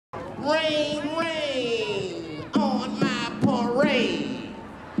Rain, rain on my parade.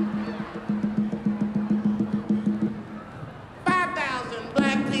 5,000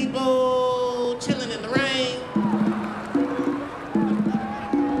 black people chilling in the rain.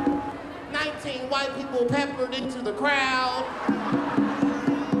 19 white people peppered into the crowd.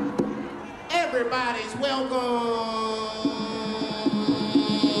 Everybody's welcome.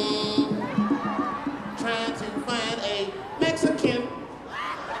 Trying to find a Mexican.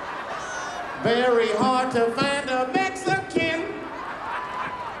 Very hard to find a Mexican.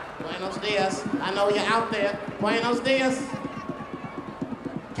 Buenos dias. I know you're out there. Buenos dias.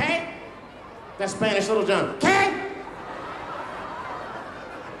 ¿Qué? That's Spanish, Little John. ¿Qué?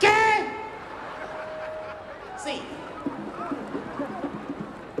 ¿Qué? See.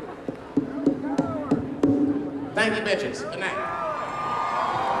 Thank you, bitches. Good night.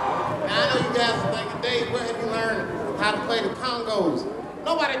 Now, I know you guys are thinking, Dave, where have you learned how to play the congos?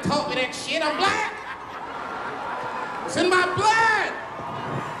 Nobody taught me that shit. I'm black. It's in my blood.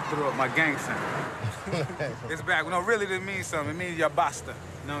 Threw up my gang sign. It's back. No, really, it means something. It means ya basta.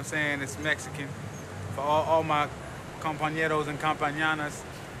 You know what I'm saying? It's Mexican. For all my compañeros and compañanas,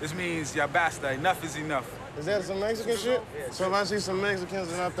 this means ya basta. Enough is enough. Is that some Mexican shit? Yeah, so if I see some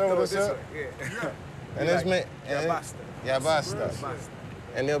Mexicans and I throw this up? Yeah. And it's me. Ya basta. Ya basta.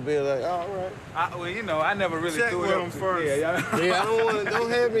 And they'll be like, oh, all right. Well, you know, I never really threw it up first. Yeah, don't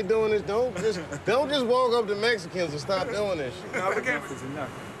have me doing this. Don't just walk up to Mexicans and stop doing this shit. No, we can't. It's enough.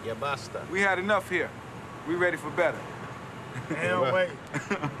 Ya basta. We had enough here. We ready for better. Hell, wait.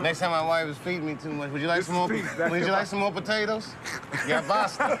 Next time my wife is feeding me too much, would you like some more? Would you like some more potatoes? Ya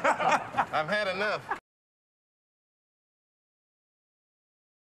basta. I've had enough.